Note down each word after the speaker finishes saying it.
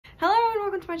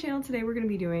welcome to my channel. Today we're going to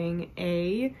be doing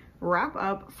a wrap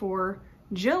up for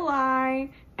July,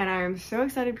 and I'm so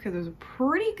excited because it was a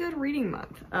pretty good reading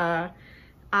month. What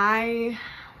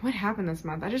happened this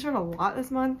month? I just read a lot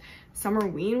this month.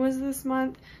 Summerween was this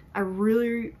month. I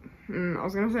was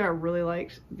gonna say I really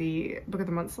liked the book of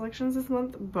the month selections this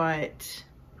month, but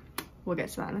we'll get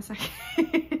to that in a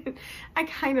second. I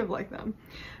kind of like them.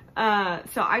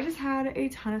 So I just had a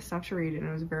ton of stuff to read and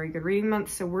it was a very good reading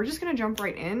month. So we're just gonna jump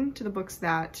right into the books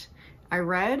that I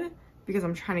read because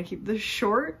I'm trying to keep this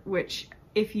short, which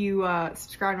if you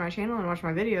subscribe to my channel and watch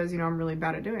my videos, you know I'm really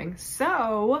bad at doing.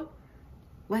 So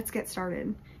let's get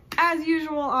started. As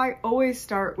usual, I always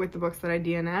start with the books that I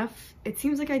DNF. It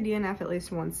seems like I DNF at least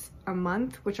once a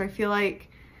month, which I feel like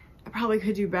I probably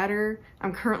could do better.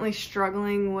 I'm currently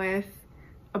struggling with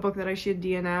a book that I should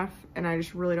DNF and I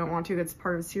just really don't want to. It's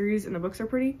part of a series and the books are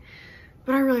pretty,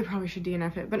 but I really probably should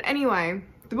DNF it. But anyway,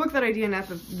 the book that I DNF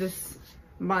this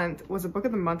month was a book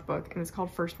of the month book and it's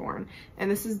called Firstborn. And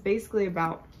this is basically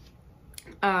about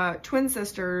twin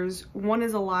sisters. One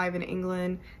is alive in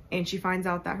England and she finds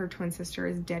out that her twin sister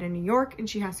is dead in New York and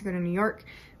she has to go to New York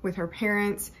with her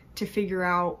parents to figure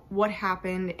out what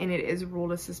happened, and it is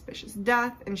ruled a suspicious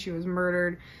death and she was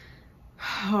murdered.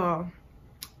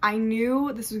 I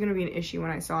knew this was going to be an issue when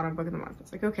I saw it on Book of the Month.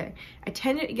 It's like, okay, I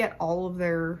tended to get all of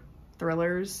their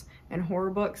thrillers and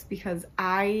horror books because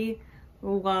I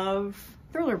love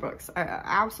thriller books. I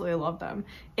absolutely love them.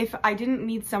 If I didn't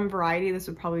need some variety, this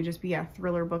would probably just be a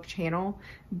thriller book channel,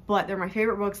 but they're my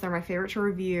favorite books. They're my favorite to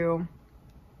review.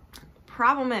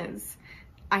 Problem is,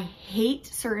 I hate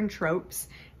certain tropes,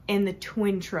 and the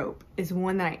twin trope is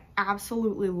one that I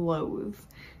absolutely loathe.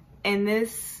 And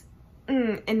this,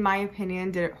 in my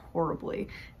opinion, did it horribly.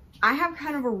 I have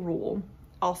kind of a rule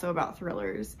also about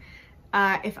thrillers.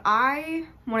 If I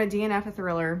want to DNF a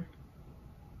thriller,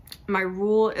 my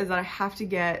rule is that I have to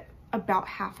get about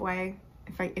halfway.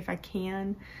 If I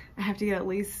can, I have to get at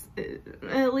least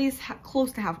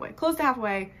close to halfway,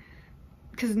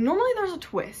 because normally there's a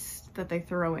twist that they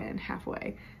throw in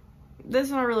halfway.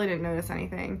 This one I really didn't notice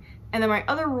anything. And then my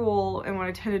other rule, and what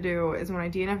I tend to do, is when I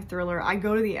DNF a thriller, I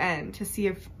go to the end to see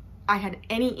if I had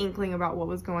any inkling about what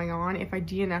was going on, if I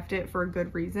DNF'd it for a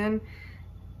good reason.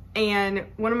 And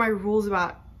one of my rules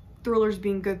about thrillers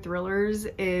being good thrillers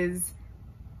is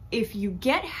if you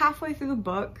get halfway through the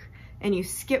book and you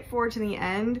skip forward to the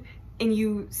end and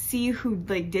you see who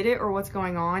did it or what's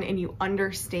going on and you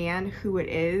understand who it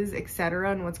is,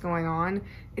 etc., and what's going on,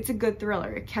 it's a good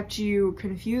thriller. It kept you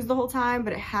confused the whole time,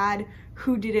 but it had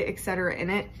who did it, etc. in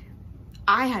it.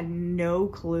 I had no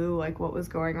clue what was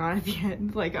going on at the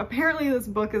end. Apparently this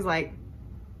book is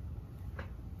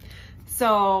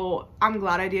so I'm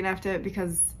glad I DNF'd it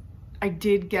because I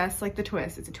did guess the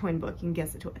twist. It's a twin book, you can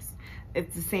guess the twist.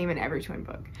 It's the same in every twin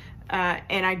book.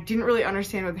 And I didn't really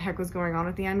understand what the heck was going on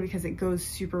at the end because it goes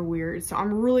super weird. So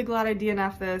I'm really glad I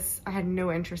DNF'd this. I had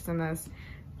no interest in this.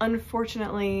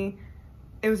 Unfortunately,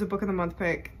 it was a book of the month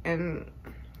pick and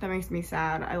that makes me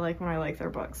sad. I like when I like their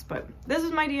books, but this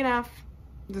is my DNF.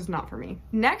 This is not for me.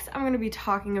 Next, I'm going to be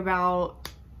talking about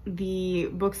the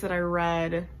books that I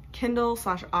read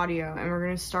Kindle/audio, and we're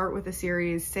going to start with the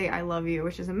series Say I Love You,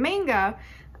 which is a manga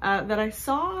that I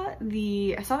saw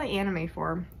the anime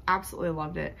for. Absolutely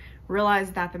loved it.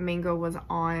 Realized that the manga was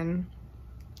on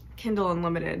Kindle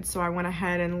Unlimited, so I went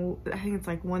ahead and I think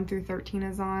it's 1 through 13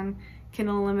 is on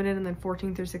Kindle Unlimited and then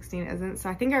 14 through 16 isn't. So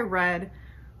I think I read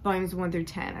volumes 1 through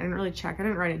 10. I didn't really check. I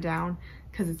didn't write it down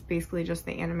because it's basically just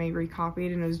the anime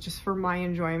recopied and it was just for my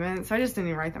enjoyment. So I just didn't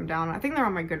even write them down. I think they're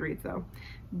on my Goodreads though.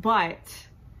 But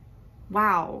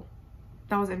wow,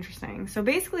 that was interesting. So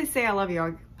basically Say I Love You,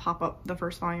 I'll pop up the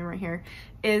first volume right here,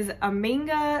 is a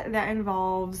manga that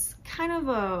involves kind of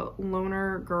a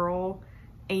loner girl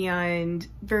and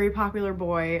very popular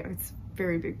boy. It's a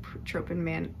very big trope in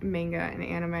manga and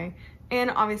anime.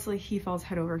 And obviously he falls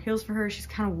head over heels for her. She's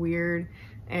kind of weird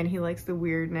and he likes the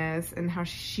weirdness and how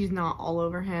she's not all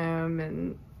over him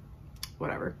and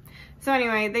whatever. So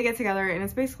anyway, they get together and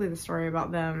it's basically the story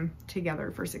about them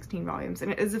together for 16 volumes.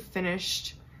 And it is a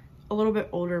finished, a little bit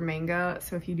older manga.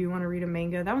 So if you do want to read a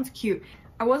manga, that one's cute.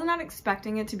 I was not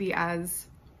expecting it to be as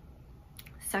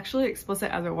sexually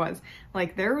explicit as it was.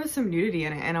 There was some nudity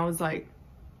in it and I was like,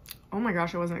 oh my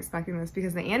gosh, I wasn't expecting this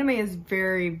because the anime is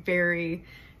very, very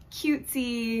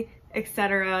cutesy,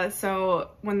 etc.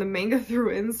 So when the manga threw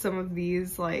in some of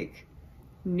these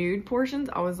nude portions,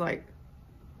 I was like,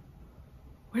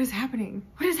 what is happening?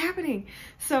 What is happening?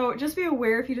 So just be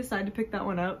aware if you decide to pick that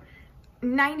one up.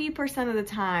 90% of the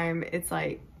time it's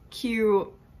cute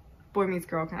boy meets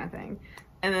girl kind of thing,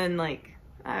 and then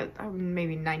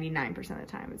maybe 99% of the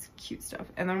time it's cute stuff.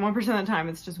 And then 1% of the time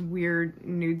it's just weird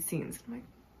nude scenes. I'm like,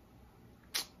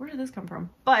 where did this come from?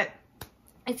 But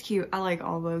it's cute. I like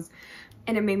all those.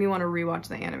 And it made me want to rewatch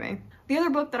the anime. The other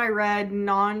book that I read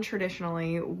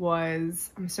non-traditionally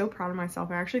was, I'm so proud of myself,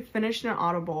 I actually finished an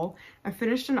Audible. I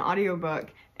finished an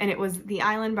audiobook, and it was The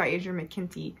Island by Adrian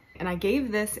McKinty. And I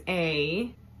gave this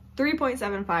a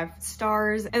 3.75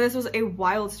 stars. And this was a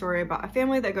wild story about a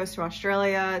family that goes to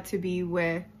Australia to be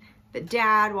with the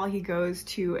dad while he goes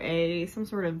to some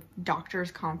sort of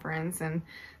doctor's conference, and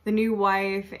the new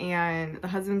wife and the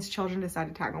husband's children decide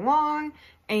to tag along,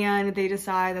 and they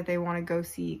decide that they want to go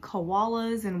see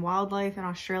koalas and wildlife in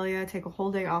Australia, take a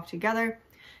whole day off together,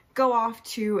 go off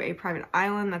to a private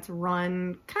island that's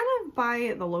run kind of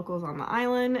by the locals on the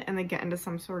island, and they get into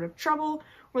some sort of trouble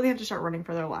where they have to start running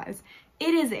for their lives.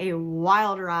 It is a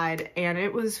wild ride, and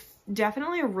it was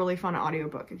definitely a really fun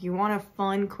audiobook. If you want a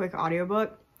fun, quick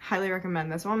audiobook, highly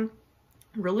recommend this one.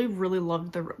 Really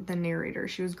loved the narrator.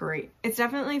 She was great. It's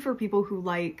definitely for people who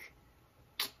like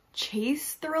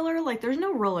chase thriller. Like, there's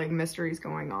no real like mysteries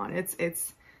going on.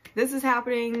 It's this is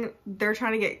happening, they're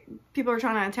trying to people are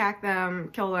trying to attack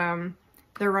them, kill them,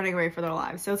 they're running away for their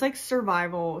lives. So it's like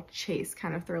survival chase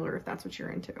kind of thriller, if that's what you're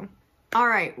into. All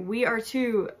right, we are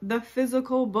to the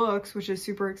physical books, which is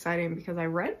super exciting because I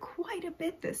read quite a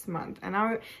bit this month, and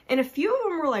a few of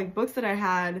them were like books that I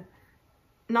had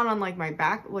not on like my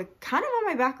back, like kind of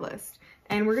on my backlist.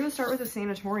 And we're gonna start with The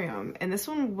Sanatorium, and this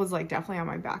one was like definitely on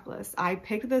my backlist. I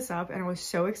picked this up and I was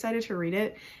so excited to read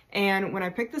it. And when I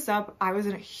picked this up, I was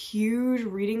in a huge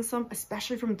reading slump,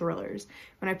 especially from thrillers.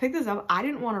 When I picked this up, I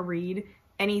didn't want to read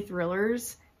any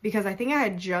thrillers because I think I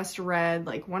had just read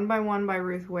like One by One by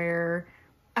Ruth Ware.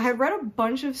 I had read a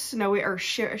bunch of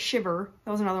Shiver.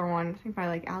 That was another one, I think by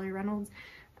like Allie Reynolds.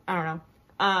 I don't know.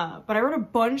 But I read a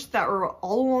bunch that were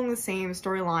all along the same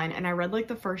storyline, and I read like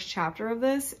the first chapter of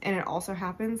this, and it also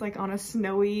happens like on a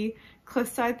snowy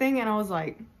cliffside thing, and I was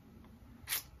like,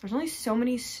 there's only so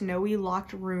many snowy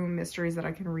locked room mysteries that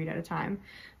I can read at a time.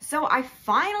 So I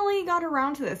finally got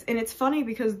around to this, and it's funny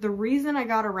because the reason I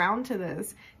got around to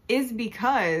this is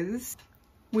because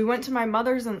we went to my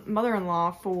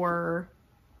mother-in-law for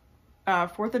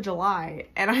 4th of July,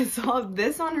 and I saw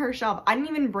this on her shelf. I didn't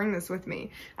even bring this with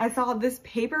me. I saw this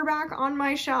paperback on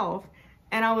my shelf,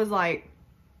 and I was like,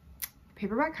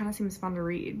 paperback kind of seems fun to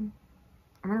read.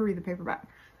 I'm gonna read the paperback.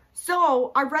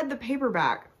 So I read the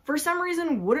paperback. For some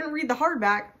reason, wouldn't read the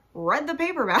hardback, read the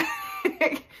paperback.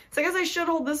 So I guess I should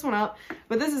hold this one up,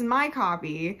 but this is my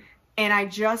copy, and I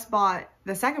just bought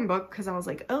the second book because I was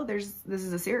like, oh, this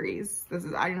is a series.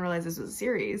 I didn't realize this was a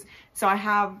series. So I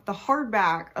have the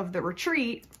hardback of The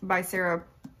Retreat by Sarah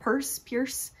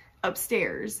Pierce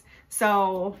upstairs.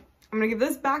 So I'm gonna give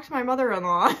this back to my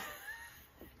mother-in-law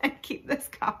and keep this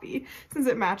copy since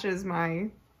it matches my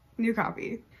new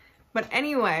copy. But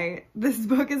anyway, this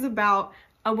book is about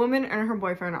a woman and her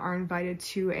boyfriend are invited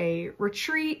to a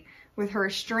retreat with her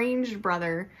estranged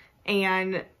brother,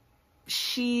 and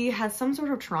she has some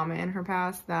sort of trauma in her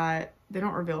past that they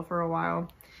don't reveal for a while,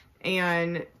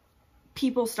 and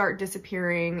people start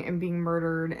disappearing and being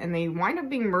murdered, and they wind up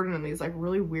being murdered in these like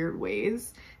really weird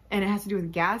ways, and it has to do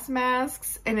with gas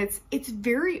masks, and it's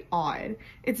very odd.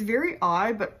 It's very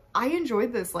odd, but I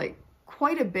enjoyed this like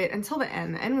quite a bit until the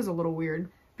end. The end was a little weird.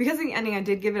 Because of the ending, I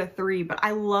did give it a 3, but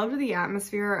I loved the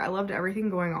atmosphere. I loved everything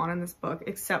going on in this book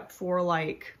except for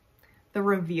like the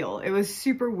reveal. It was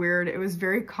super weird. It was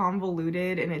very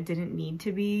convoluted, and it didn't need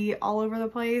to be all over the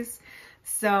place.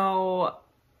 So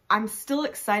I'm still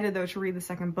excited though to read the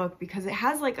second book because it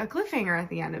has like a cliffhanger at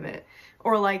the end of it,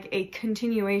 or like a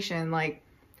continuation, like,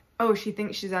 oh, she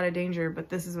thinks she's out of danger, but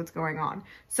this is what's going on.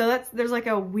 So there's like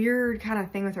a weird kind of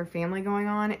thing with her family going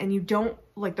on, and you don't,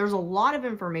 like, there's a lot of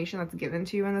information that's given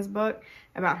to you in this book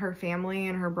about her family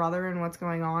and her brother and what's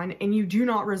going on, and you do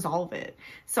not resolve it.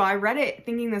 So I read it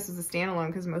thinking this was a standalone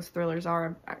because most thrillers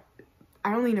are.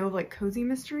 I only know of like cozy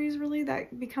mysteries really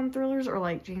that become thrillers, or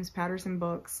like James Patterson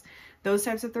books, those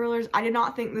types of thrillers. I did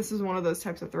not think this was one of those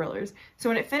types of thrillers. So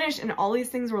when it finished and all these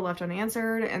things were left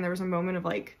unanswered, and there was a moment of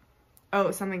like, oh,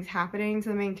 something's happening to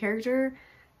the main character,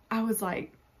 I was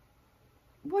like,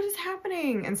 what is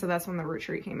happening? And so that's when The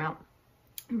Retreat came out.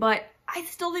 But I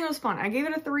still think it was fun. I gave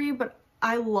it a 3, but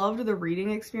I loved the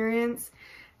reading experience,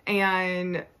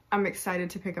 and I'm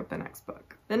excited to pick up the next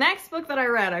book. The next book that I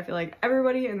read, I feel like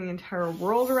everybody in the entire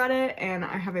world read it, and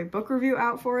I have a book review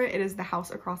out for it. It is The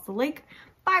House Across the Lake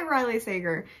by Riley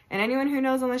Sager. And anyone who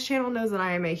knows on this channel knows that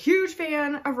I am a huge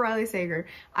fan of Riley Sager.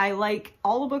 I like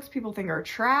all the books people think are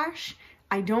trash.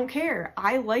 I don't care.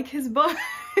 I like his books.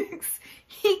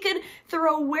 He could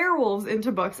throw werewolves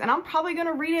into books and I'm probably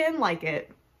gonna read it and like it.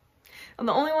 And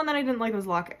the only one that I didn't like was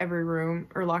Lock Every Room,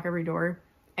 or Lock Every Door,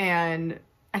 and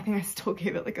I think I still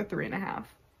gave it like a 3.5.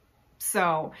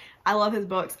 So I love his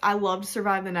books. I loved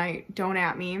Survive the Night. Don't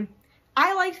at me.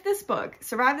 I liked this book.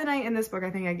 Survive the Night and this book,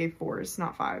 I think I gave 4s,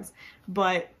 not 5s.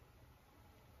 But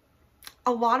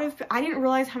I didn't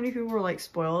realize how many people were like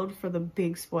spoiled for the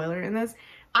big spoiler in this.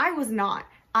 I was not.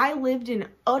 I lived in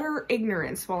utter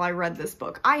ignorance while I read this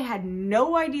book. I had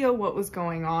no idea what was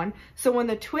going on. So when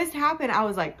the twist happened, I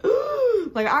was like,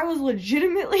 like I was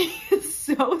legitimately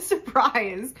so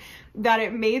surprised that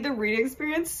it made the reading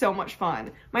experience so much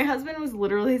fun. My husband was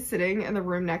literally sitting in the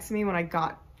room next to me when I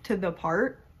got to the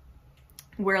part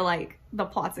where like the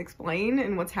plot's explained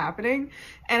and what's happening,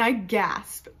 and I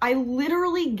gasped. I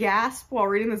literally gasped while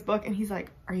reading this book, and he's like,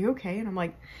 "Are you okay?" And I'm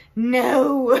like,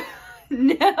 "No."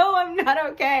 No, I'm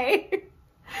not okay.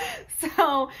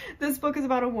 So this book is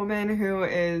about a woman who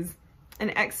is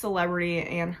an ex-celebrity,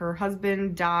 and her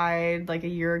husband died like a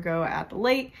year ago at the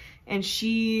lake, and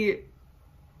she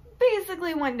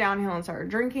basically went downhill and started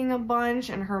drinking a bunch,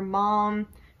 and her mom,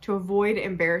 to avoid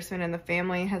embarrassment in the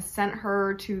family, has sent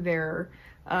her to their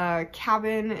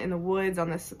cabin in the woods on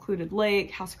this secluded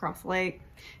lake, house across the lake,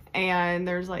 and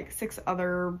there's like 5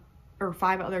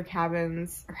 other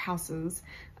cabins or houses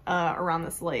around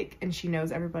this lake, and she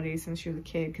knows everybody since she was a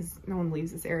kid because no one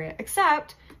leaves this area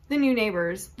except the new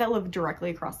neighbors that live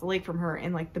directly across the lake from her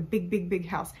in like the big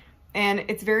house. And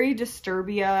it's very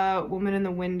Disturbia, Woman in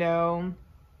the Window,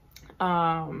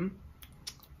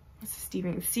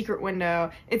 Secret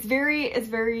Window. It's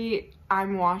very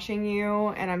I'm watching you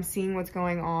and I'm seeing what's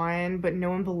going on, but no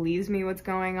one believes me what's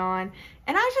going on.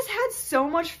 And I just had so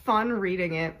much fun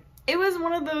reading it. It was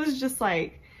one of those just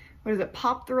like, what is it,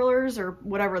 pop thrillers or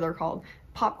whatever they're called,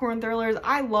 popcorn thrillers.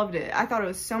 I loved it. I thought it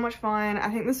was so much fun.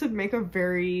 I think this would make a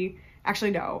very,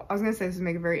 actually no, I was gonna say this would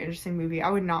make a very interesting movie. I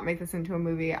would not make this into a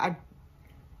movie. I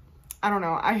don't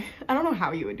know. I don't know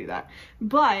how you would do that,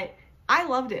 but I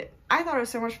loved it. I thought it was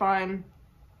so much fun.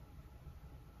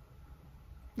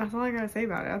 That's all I gotta say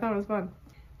about it. I thought it was fun.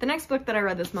 The next book that I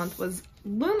read this month was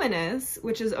Luminous,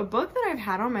 which is a book that I've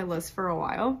had on my list for a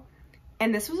while.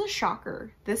 And this was a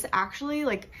shocker. This actually,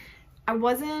 like, I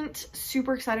wasn't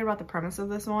super excited about the premise of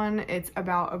this one. It's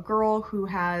about a girl who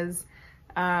has,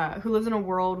 who lives in a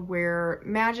world where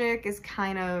magic is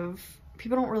kind of,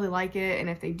 people don't really like it.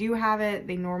 And if they do have it,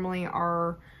 they normally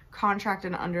are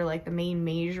contracted under like the main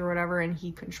mage or whatever, and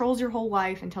he controls your whole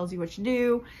life and tells you what to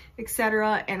do,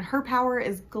 etc. And her power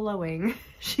is glowing.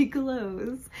 She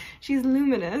glows. She's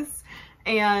luminous.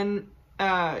 And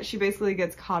she basically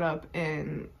gets caught up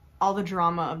in all the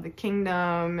drama of the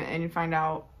kingdom, and you find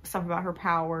out stuff about her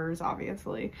powers,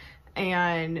 obviously.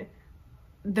 And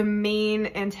the main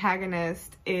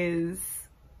antagonist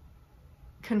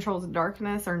controls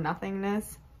darkness or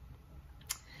nothingness.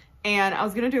 And I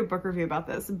was gonna do a book review about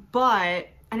this, but I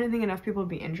didn't think enough people would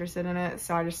be interested in it,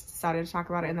 so I just decided to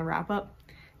talk about it in the wrap-up.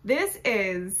 This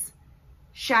is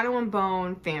Shadow and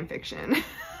Bone fanfiction.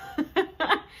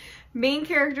 Main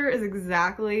character is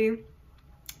exactly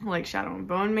like Shadow and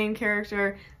Bone main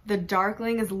character. The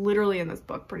Darkling is literally in this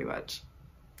book, pretty much.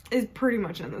 Is pretty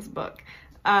much in this book.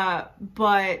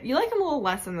 But you like him a little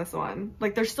less in this one.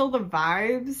 Like, there's still the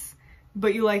vibes,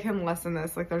 but you like him less in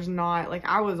this. Like, there's not, like,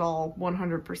 I was all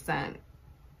 100%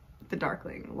 the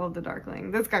Darkling. Love the Darkling.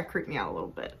 This guy creeped me out a little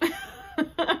bit.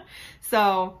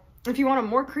 So, if you want a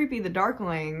more creepy the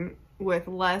Darkling with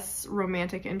less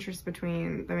romantic interest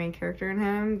between the main character and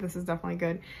him, this is definitely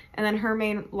good. And then her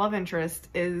main love interest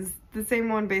is the same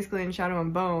one basically in Shadow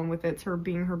and Bone, with it's her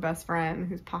being her best friend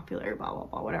who's popular, blah, blah,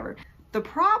 blah, whatever. The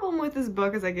problem with this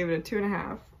book is I gave it a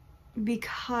 2.5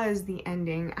 because the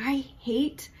ending. I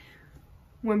hate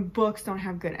when books don't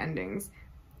have good endings.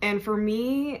 And for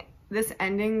me, this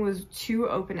ending was too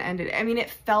open-ended. I mean,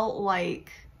 it felt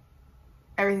like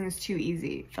everything was too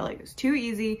easy. It felt like it was too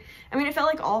easy. I mean, it felt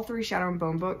like all 3 Shadow and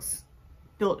Bone books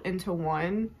built into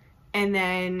one, and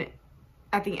then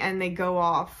at the end they go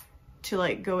off to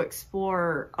like go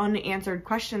explore unanswered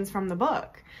questions from the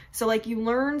book. So like you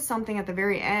learn something at the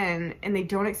very end and they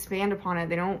don't expand upon it.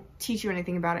 They don't teach you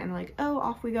anything about it, and like, oh,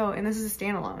 off we go. And this is a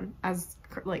standalone as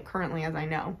like currently as I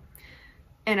know.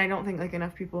 And I don't think like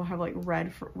enough people have like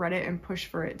read it and pushed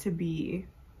for it to be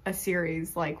a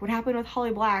series, like what happened with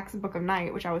Holly Black's Book of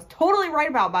Night, which I was totally right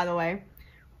about, by the way.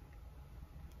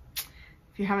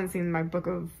 If you haven't seen my Book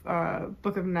of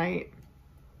Night,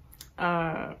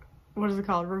 what is it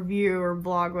called, review or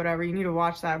blog, whatever, you need to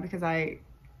watch that, because I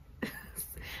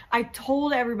I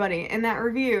told everybody in that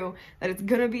review that it's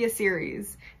gonna be a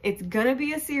series. It's gonna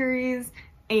be a series,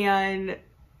 and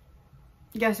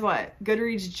guess what?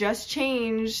 Goodreads just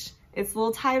changed its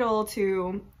little title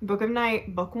to Book of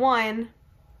Night, Book 1.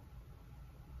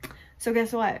 So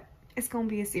guess what? It's gonna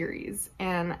be a series.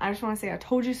 And I just want to say I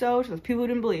told you so to those people who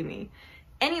didn't believe me.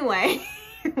 Anyway,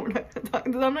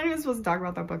 I'm not even supposed to talk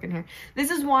about that book in here.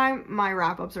 This is why my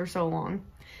wrap-ups are so long.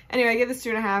 Anyway, I gave this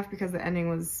 2.5 because the ending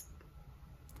was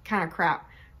kind of crap.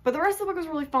 But the rest of the book was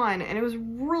really fun, and it was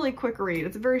really quick read.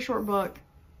 It's a very short book.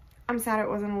 I'm sad it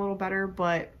wasn't a little better,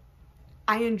 but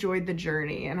I enjoyed the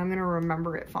journey, and I'm gonna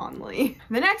remember it fondly.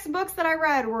 The next books that I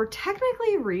read were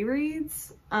technically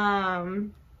rereads.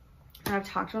 And I've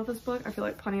talked about this book, I feel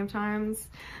like, plenty of times,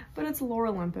 but it's Lore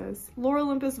Olympus. Lore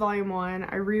Olympus Volume 1,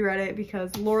 I reread it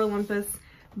because Lore Olympus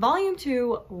Volume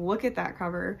 2, look at that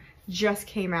cover, just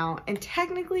came out. And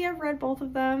technically I've read both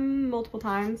of them multiple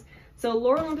times. So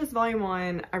Lore Olympus Volume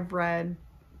 1, I've read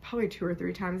probably 2 or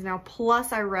 3 times now,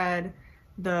 plus I read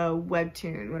the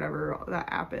webtoon, whatever that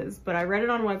app is. But I read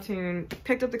it on webtoon,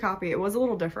 picked up the copy. It was a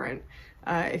little different.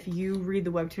 If you read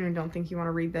the webtoon and don't think you want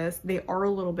to read this, they are a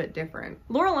little bit different.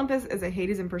 Lore Olympus is a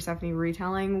Hades and Persephone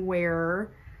retelling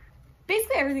where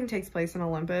basically everything takes place in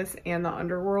Olympus and the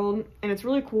underworld, and it's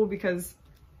really cool because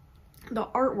the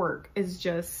artwork is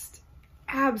just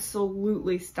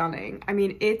absolutely stunning. I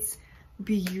mean, it's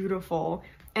beautiful,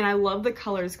 and I love the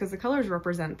colors because the colors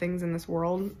represent things in this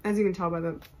world. As you can tell by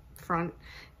the front,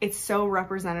 it's so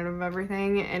representative of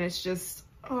everything, and it's just,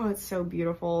 oh, it's so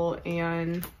beautiful.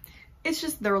 And it's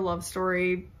just their love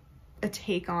story, a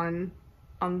take on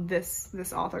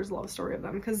this author's love story of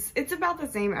them, because it's about the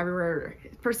same everywhere.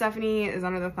 Persephone is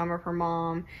under the thumb of her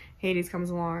mom, Hades comes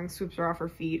along, swoops her off her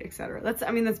feet, etc.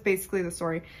 That's basically the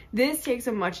story. This takes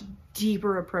a much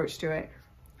deeper approach to it.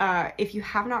 If you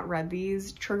have not read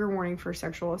these, trigger warning for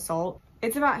sexual assault.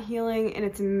 It's about healing, and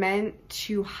it's meant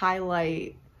to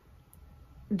highlight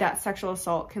that sexual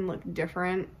assault can look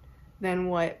different than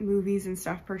what movies and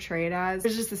stuff portray it as.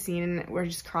 There's just a scene where I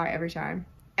just cry every time.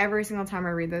 Every single time I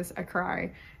read this, I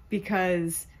cry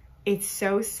because it's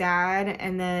so sad.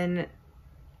 And then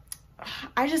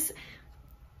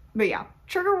but yeah,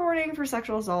 trigger warning for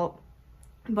sexual assault,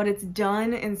 but it's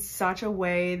done in such a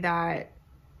way that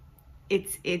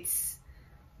it's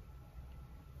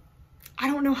I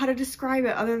don't know how to describe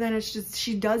it other than it's just,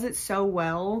 she does it so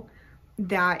well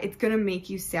that it's gonna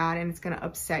make you sad and it's gonna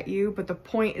upset you, but the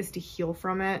point is to heal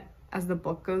from it as the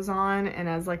book goes on and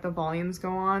as like the volumes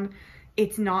go on.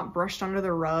 It's not brushed under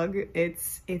the rug.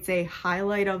 It's a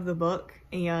highlight of the book,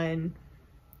 and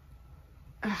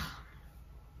I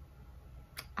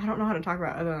don't know how to talk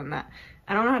about other than that.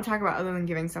 I don't know how to talk about other than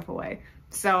giving stuff away.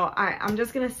 So I'm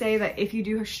just gonna say that if you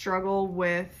do struggle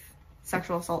with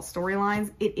sexual assault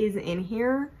storylines, it is in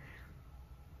here,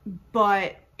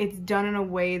 but it's done in a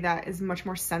way that is much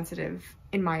more sensitive,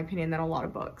 in my opinion, than a lot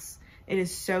of books. It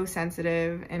is so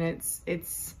sensitive, and it's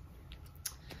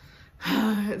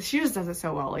she just does it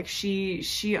so well. Like,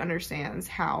 she understands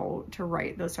how to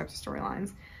write those types of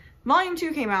storylines. Volume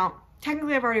 2 came out.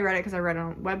 Technically, I've already read it because I read it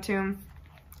on Webtoon.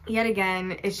 Yet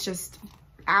again, it's just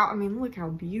out. I mean, look how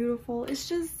beautiful. It's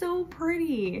just so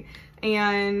pretty.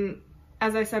 And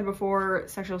as I said before,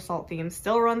 sexual assault themes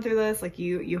still run through this. Like,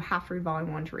 you have to read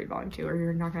Volume 1 to read Volume 2, or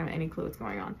you're not gonna have any clue what's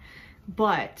going on.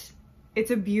 But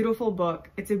it's a beautiful book.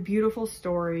 It's a beautiful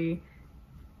story.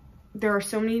 There are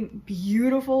so many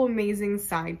beautiful, amazing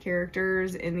side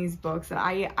characters in these books that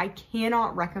I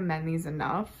cannot recommend these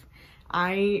enough.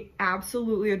 I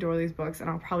absolutely adore these books, and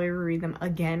I'll probably reread them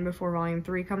again before Volume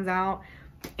 3 comes out.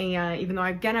 And even though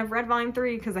I've read Volume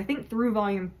 3, because I think through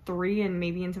Volume 3 and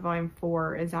maybe into Volume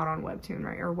 4 is out on Webtoon,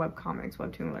 right? Or webcomics,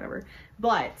 Webtoon, whatever.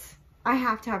 But I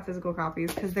have to have physical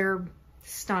copies because they're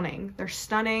stunning. They're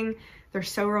stunning. They're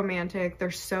so romantic.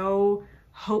 They're so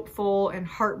hopeful and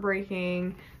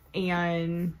heartbreaking.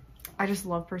 And I just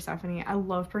love Persephone. I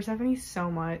love Persephone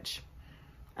so much.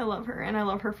 I love her, and I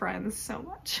love her friends so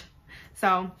much.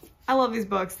 So I love these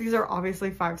books. These are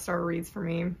obviously 5-star reads for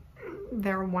me.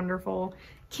 They're wonderful.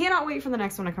 Cannot wait for the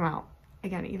next one to come out.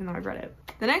 Again, even though I've read it.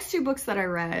 The next 2 books that I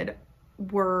read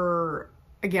were,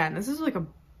 again, this is like a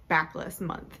backlist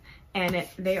month. And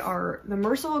they are The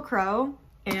Merciful Crow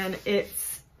and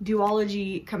its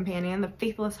duology companion, The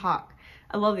Faithless Hawk.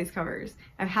 I love these covers.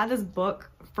 I've had this book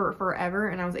for forever,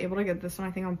 and I was able to get this one,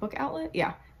 I think, on Book Outlet.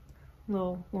 Yeah,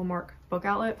 little mark, Book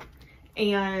Outlet.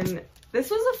 And this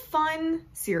was a fun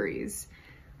series.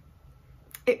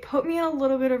 It put me in a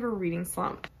little bit of a reading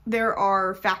slump. There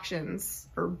are factions,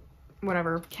 or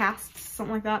whatever, castes,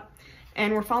 something like that.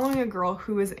 And we're following a girl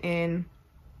who is in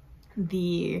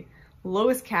the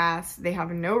lowest caste, they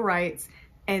have no rights,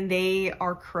 and they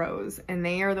are crows, and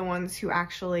they are the ones who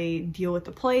actually deal with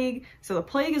the plague. So the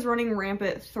plague is running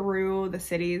rampant through the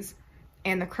cities,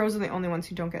 and the crows are the only ones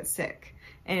who don't get sick.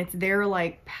 And it's their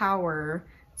like power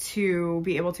to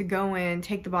be able to go in,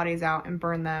 take the bodies out, and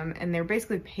burn them, and they're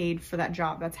basically paid for that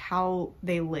job. That's how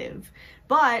they live.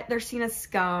 But they're seen as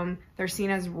scum, they're seen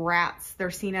as rats,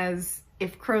 they're seen as,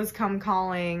 if crows come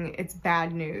calling, it's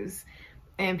bad news.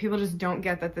 And people just don't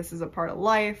get that this is a part of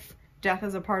life. Death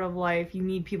is a part of life. You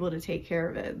need people to take care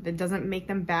of it. That doesn't make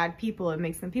them bad people. It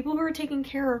makes them people who are taking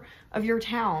care of your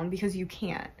town because you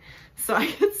can't. So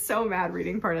I get so mad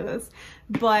reading part of this.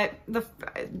 But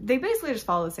they basically just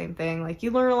follow the same thing. Like,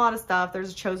 you learn a lot of stuff.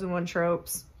 There's a chosen one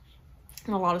tropes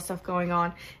and a lot of stuff going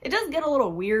on. It does get a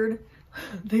little weird.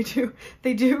 They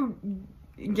do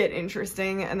get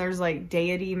interesting, and there's like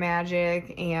deity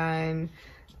magic, and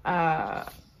I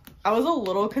was a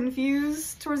little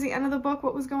confused towards the end of the book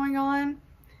what was going on,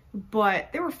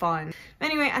 but they were fun.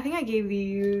 Anyway, I think I gave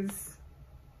these,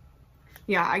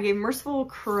 yeah, I gave Merciful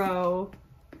Crow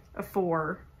a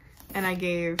 4, and I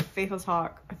gave Faithless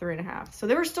Hawk a 3.5. So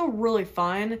they were still really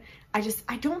fun. I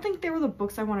don't think they were the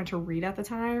books I wanted to read at the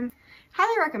time.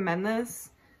 Highly recommend this.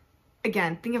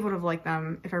 Again, think I would have liked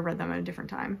them if I read them at a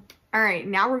different time. All right,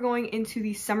 now we're going into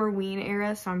the Summerween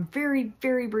era, so I'm very,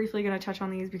 very briefly going to touch on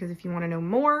these because if you want to know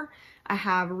more, I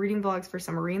have reading vlogs for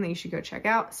Summerween that you should go check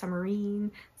out.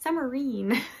 Summerween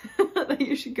that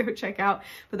you should go check out.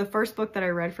 But the first book that I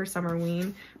read for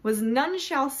Summerween was None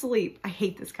Shall Sleep. I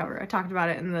hate this cover. I talked about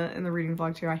it in the reading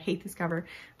vlog too. I hate this cover,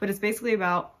 but it's basically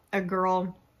about a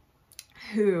girl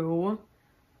who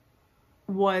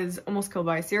was almost killed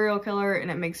by a serial killer,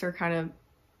 and it makes her kind of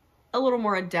a little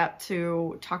more adept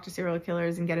to talk to serial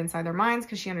killers and get inside their minds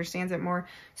because she understands it more.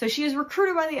 So she is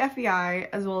recruited by the FBI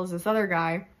as well as this other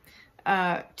guy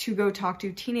to go talk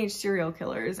to teenage serial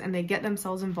killers, and they get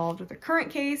themselves involved with a current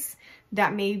case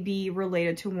that may be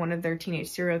related to one of their teenage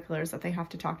serial killers that they have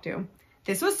to talk to.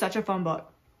 This was such a fun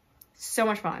book. So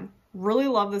much fun. Really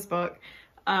love this book.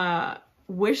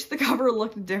 Wish the cover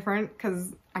looked different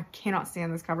because I cannot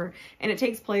stand this cover. And it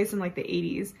takes place in like the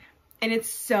 80s. And it's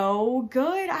so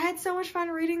good. I had so much fun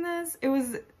reading this. It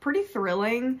was pretty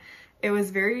thrilling. It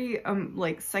was very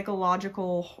like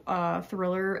psychological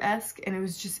thriller-esque, and it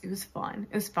was fun.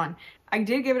 It was fun. I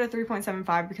did give it a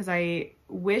 3.75 because I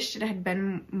wished it had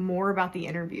been more about the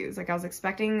interviews. Like, I was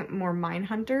expecting more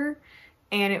Mindhunter,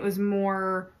 and it was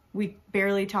more, we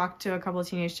barely talked to a couple of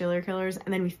teenage serial killers,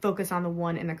 and then we focus on the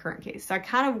one in the current case. So I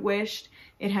kind of wished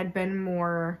it had been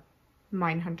more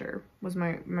Mindhunter was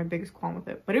my biggest qualm with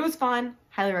it. But it was fun.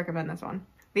 Highly recommend this one.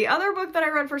 The other book that I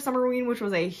read for Summerween, which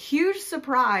was a huge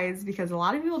surprise because a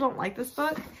lot of people don't like this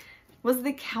book, was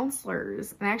The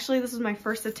Counselors. And actually, this was my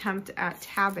first attempt at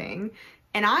tabbing,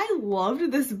 and I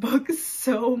loved this book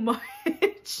so much.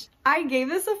 I gave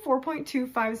this a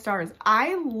 4.25 stars.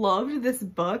 I loved this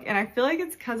book, and I feel like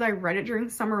it's because I read it during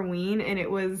Summerween and it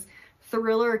was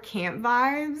thriller camp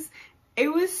vibes. It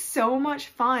was so much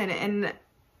fun, and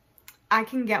I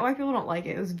can get why people don't like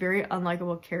it. It was very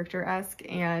unlikable character-esque,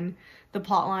 and the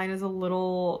plot line is a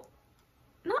little,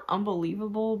 not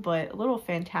unbelievable, but a little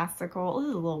fantastical. A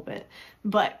little bit.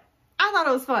 But I thought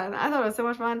it was fun. I thought it was so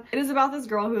much fun. It is about this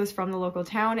girl who is from the local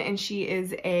town, and she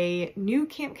is a new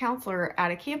camp counselor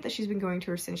at a camp that she's been going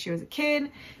to since she was a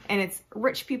kid. And it's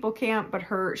rich people camp, but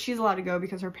she's allowed to go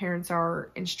because her parents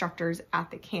are instructors at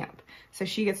the camp. So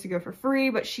she gets to go for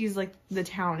free, but she's like the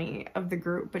townie of the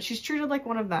group. But she's treated like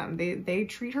one of them. They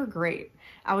treat her great.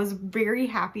 I was very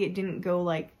happy it didn't go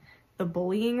like the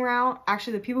bullying route.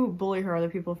 Actually, the people who bully her are the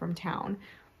people from town.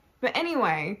 But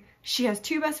anyway, she has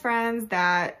two best friends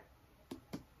that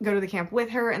go to the camp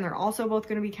with her, and they're also both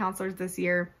going to be counselors this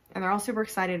year, and they're all super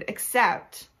excited,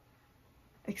 except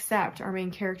our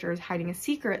main character is hiding a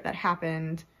secret that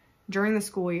happened during the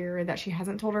school year that she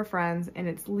hasn't told her friends, and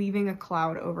it's leaving a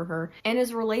cloud over her and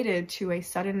is related to a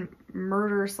sudden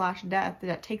murder / death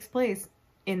that takes place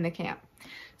in the camp.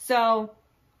 So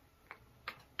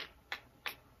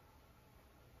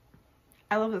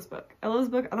I love this book. I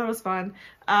thought it was fun.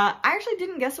 I actually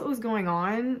didn't guess what was going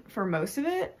on for most of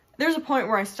it. There's a point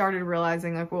where I started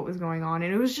realizing like what was going on,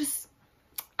 and it was just,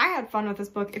 I had fun with this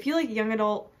book. If you like young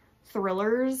adult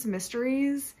thrillers,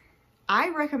 mysteries, I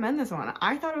recommend this one.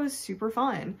 I thought it was super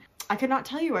fun. I could not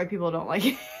tell you why people don't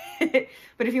like it.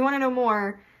 But if you want to know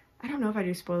more, I don't know if I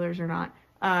do spoilers or not.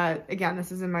 Again,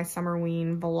 this is in my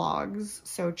Summerween vlogs,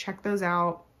 so check those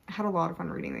out. I had a lot of fun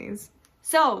reading these.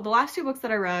 So the last two books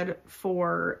that I read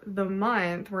for the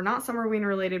month were not Summerween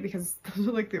related because those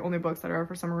are like the only books that I read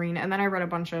for Summerween. And then I read a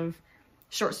bunch of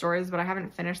short stories, but I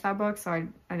haven't finished that book, so I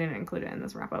didn't include it in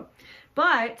this wrap up.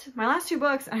 But my last 2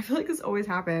 books, and I feel like this always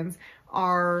happens,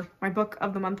 are my book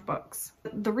of the month books.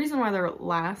 The reason why they're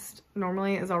last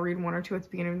normally is I'll read 1 or 2 at the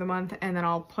beginning of the month and then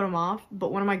I'll put them off.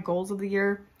 But one of my goals of the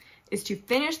year is to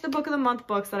finish the book of the month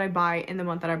books that I buy in the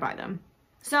month that I buy them.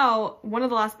 So one of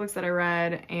the last books that I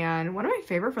read, and one of my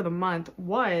favorite for the month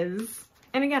was,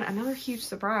 and again, another huge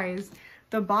surprise,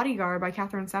 The Bodyguard by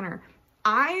Catherine Center.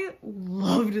 I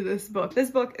loved this book. This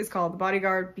book is called The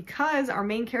Bodyguard because our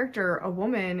main character, a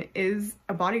woman, is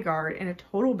a bodyguard and a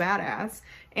total badass,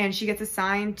 and she gets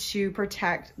assigned to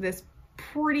protect this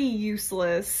pretty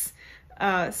useless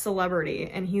celebrity,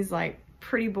 and he's like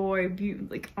pretty boy,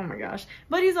 like, oh my gosh.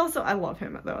 But he's also, I love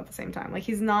him though at the same time. Like,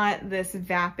 he's not this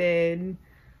vapid,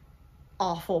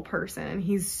 awful person.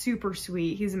 He's super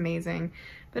sweet. He's amazing.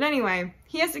 But anyway,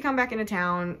 he has to come back into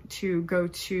town to go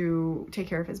to take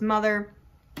care of his mother.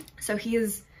 So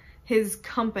his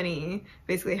company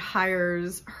basically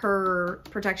hires her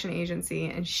protection agency,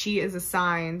 and she is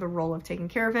assigned the role of taking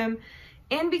care of him.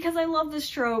 And because I love this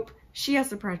trope, she has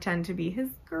to pretend to be his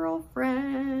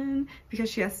girlfriend because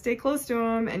she has to stay close to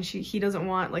him, and he doesn't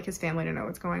want like his family to know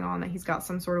what's going on, that he's got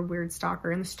some sort of weird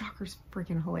stalker, and the stalker's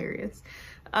freaking hilarious.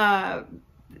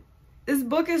 This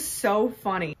book is so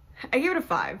funny. I gave it a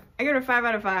 5. I gave it a 5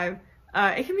 out of 5.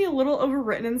 It can be a little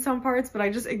overwritten in some parts, but I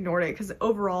just ignored it because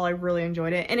overall I really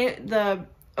enjoyed it. And the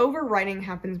overwriting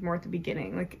happens more at the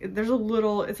beginning. Like, it's a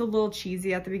little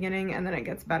cheesy at the beginning, and then it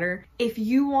gets better. If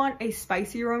you want a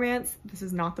spicy romance, this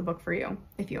is not the book for you.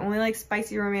 If you only like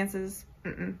spicy romances,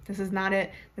 this is not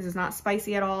it. This is not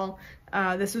spicy at all.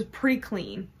 This was pretty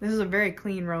clean. This is a very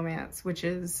clean romance, which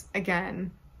is,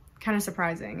 again, kind of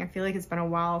surprising. I feel like it's been a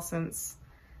while since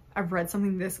I've read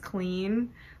something this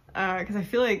clean, because I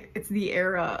feel like it's the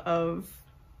era of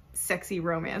sexy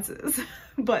romances.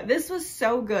 But this was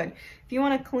so good. If you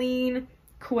want a clean,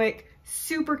 quick,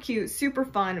 super cute, super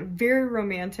fun, very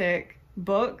romantic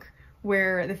book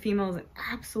where the female is an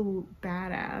absolute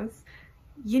badass,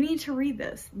 you need to read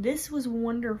this. This was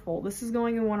wonderful. This is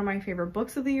going in one of my favorite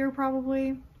books of the year,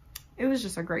 probably. It was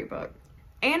just a great book.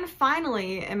 And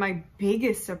finally, and my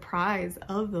biggest surprise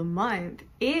of the month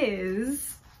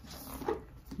is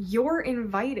You're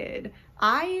Invited.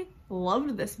 I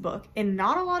loved this book, and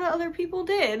not a lot of other people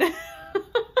did.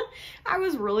 I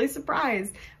was really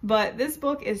surprised, but this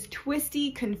book is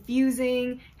twisty,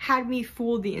 confusing, had me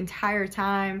fooled the entire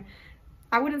time.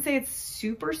 I wouldn't say it's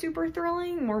super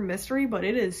thrilling, more mystery, but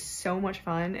it is so much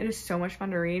fun. It is so much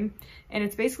fun to read. And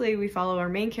it's basically, we follow our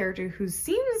main character who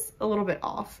seems a little bit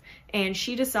off, and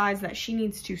she decides that she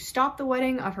needs to stop the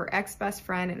wedding of her ex-best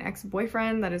friend and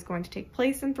ex-boyfriend that is going to take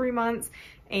place in 3 months,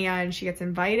 and she gets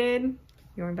invited.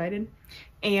 You're invited.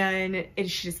 And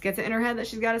she just gets it in her head that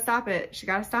she's got to stop it. She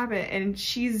got to stop it. And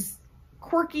she's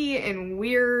quirky and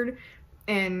weird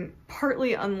and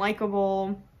partly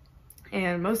unlikable.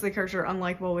 And most of the characters are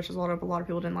unlikable, which is what a lot of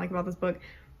people didn't like about this book.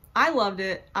 I loved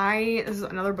it. This is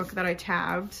another book that I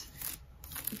tabbed.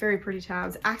 Very pretty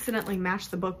tabs. Accidentally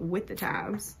matched the book with the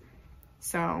tabs.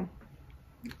 So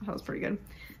that was pretty good.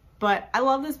 But I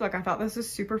love this book. I thought this was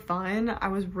super fun. I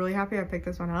was really happy I picked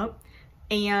this one up.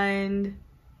 And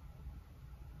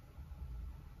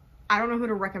I don't know who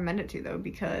to recommend it to though,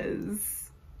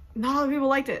 because not a lot of people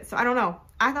liked it. So I don't know.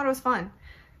 I thought it was fun.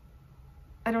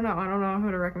 I don't know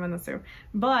who to recommend this to,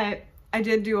 but I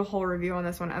did do a whole review on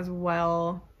this one as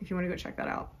well, if you want to go check that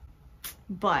out.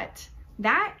 But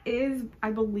that is,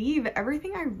 I believe,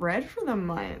 everything I read for the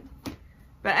month.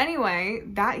 But anyway,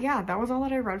 that was all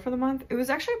that I read for the month. It was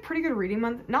actually a pretty good reading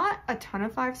month. Not a ton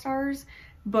of 5 stars,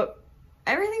 but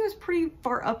everything was pretty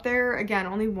far up there. Again,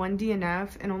 only 1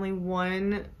 DNF and only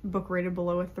 1 book rated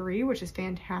below a 3, which is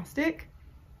fantastic.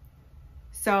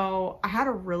 So I had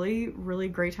a really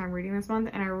great time reading this month,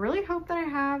 and I really hope that I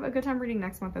have a good time reading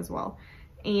next month as well.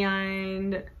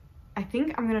 And I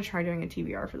think I'm gonna try doing a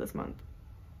TBR for this month,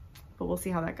 but we'll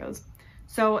see how that goes.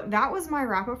 So that was my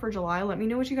wrap up for July. Let me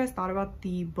know what you guys thought about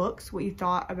the books, what you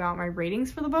thought about my ratings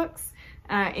for the books.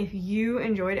 If you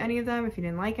enjoyed any of them, if you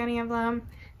didn't like any of them,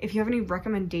 if you have any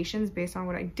recommendations based on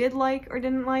what I did like or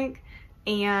didn't like.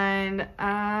 And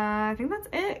I think that's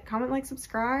it. Comment, like,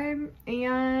 subscribe,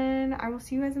 and I will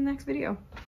see you guys in the next video.